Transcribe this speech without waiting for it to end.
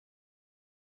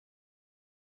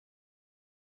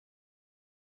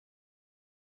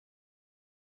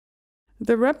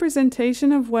The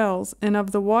representation of wells and of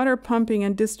the water pumping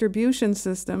and distribution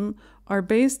system are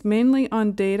based mainly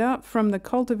on data from the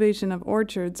cultivation of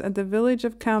orchards at the village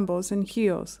of Kambos in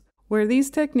Chios, where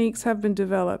these techniques have been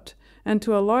developed and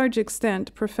to a large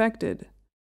extent perfected.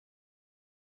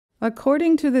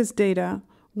 According to this data,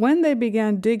 when they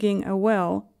began digging a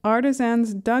well,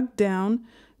 artisans dug down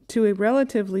to a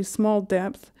relatively small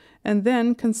depth and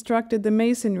then constructed the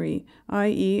masonry,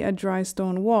 i.e., a dry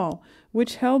stone wall,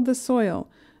 which held the soil,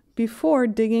 before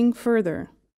digging further.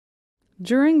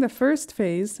 During the first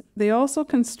phase, they also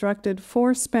constructed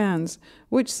 4 spans,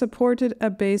 which supported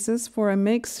a basis for a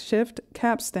makeshift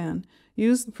capstan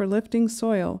used for lifting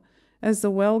soil as the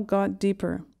well got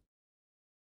deeper.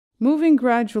 Moving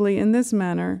gradually in this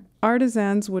manner,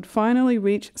 artisans would finally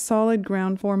reach solid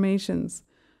ground formations.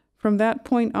 From that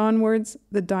point onwards,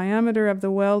 the diameter of the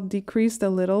well decreased a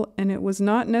little, and it was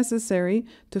not necessary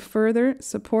to further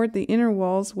support the inner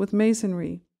walls with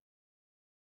masonry.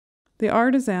 The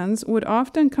artisans would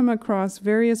often come across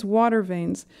various water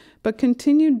veins, but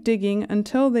continued digging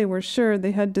until they were sure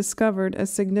they had discovered a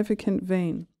significant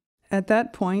vein. At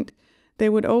that point, they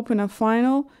would open a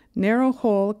final, narrow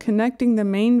hole connecting the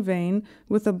main vein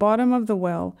with the bottom of the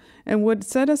well, and would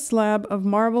set a slab of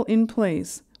marble in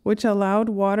place, which allowed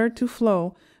water to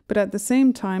flow, but at the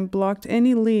same time blocked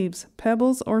any leaves,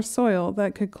 pebbles, or soil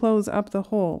that could close up the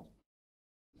hole.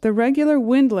 The regular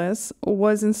windlass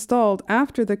was installed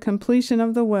after the completion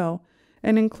of the well,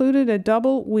 and included a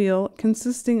double wheel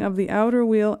consisting of the outer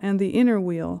wheel and the inner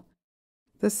wheel.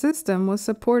 The system was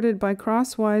supported by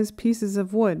crosswise pieces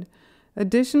of wood.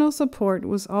 Additional support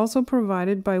was also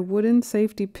provided by wooden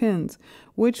safety pins,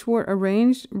 which were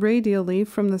arranged radially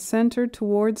from the center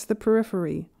towards the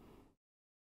periphery.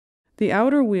 The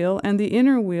outer wheel and the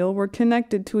inner wheel were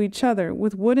connected to each other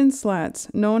with wooden slats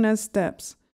known as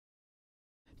steps.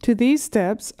 To these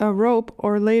steps, a rope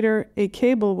or later a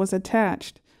cable was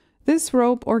attached. This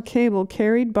rope or cable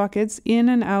carried buckets in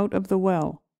and out of the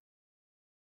well.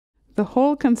 The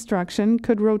whole construction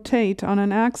could rotate on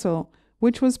an axle,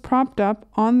 which was propped up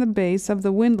on the base of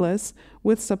the windlass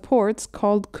with supports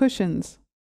called cushions.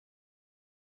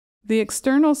 The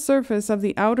external surface of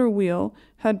the outer wheel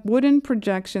had wooden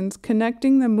projections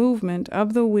connecting the movement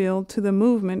of the wheel to the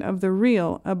movement of the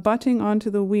reel abutting onto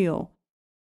the wheel.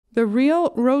 The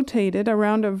reel rotated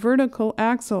around a vertical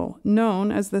axle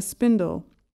known as the spindle.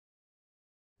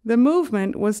 The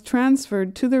movement was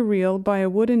transferred to the reel by a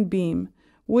wooden beam,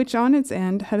 which on its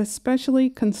end had a specially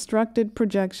constructed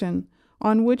projection,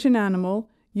 on which an animal,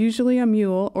 usually a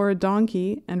mule or a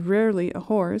donkey, and rarely a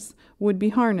horse, would be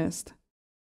harnessed.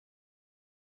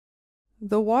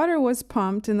 The water was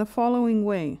pumped in the following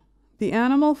way. The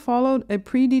animal followed a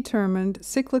predetermined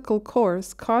cyclical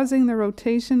course, causing the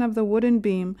rotation of the wooden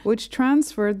beam, which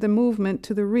transferred the movement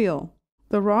to the reel.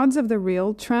 The rods of the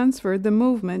reel transferred the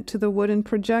movement to the wooden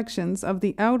projections of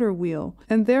the outer wheel,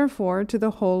 and therefore to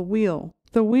the whole wheel.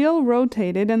 The wheel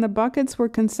rotated, and the buckets were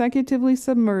consecutively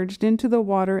submerged into the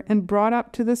water and brought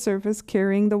up to the surface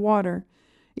carrying the water.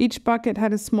 Each bucket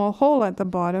had a small hole at the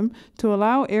bottom to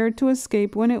allow air to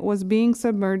escape when it was being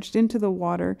submerged into the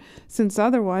water, since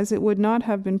otherwise it would not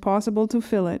have been possible to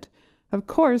fill it. Of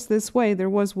course, this way there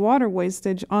was water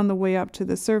wastage on the way up to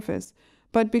the surface,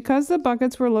 but because the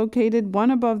buckets were located one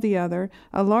above the other,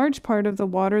 a large part of the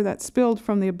water that spilled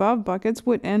from the above buckets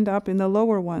would end up in the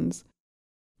lower ones.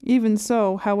 Even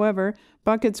so, however,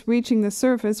 buckets reaching the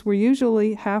surface were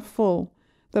usually half full.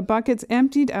 The buckets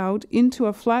emptied out into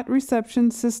a flat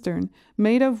reception cistern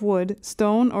made of wood,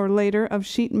 stone, or later of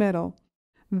sheet metal.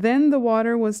 Then the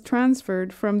water was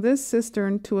transferred from this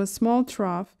cistern to a small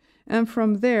trough, and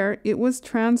from there it was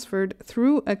transferred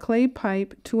through a clay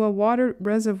pipe to a water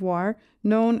reservoir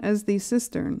known as the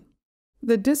cistern.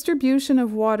 The distribution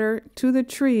of water to the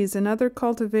trees and other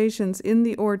cultivations in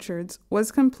the orchards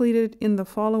was completed in the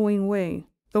following way.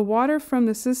 The water from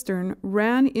the cistern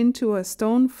ran into a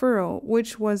stone furrow,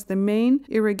 which was the main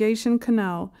irrigation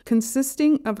canal,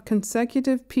 consisting of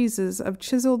consecutive pieces of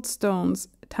chiseled stones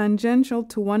tangential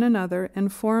to one another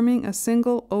and forming a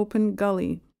single open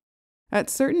gully. At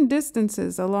certain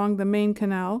distances along the main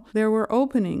canal, there were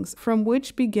openings from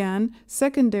which began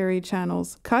secondary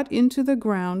channels cut into the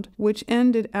ground, which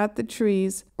ended at the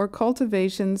trees or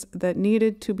cultivations that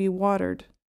needed to be watered.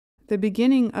 The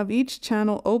beginning of each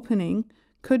channel opening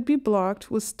could be blocked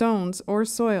with stones or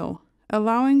soil,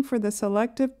 allowing for the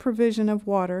selective provision of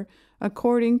water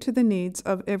according to the needs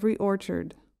of every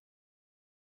orchard.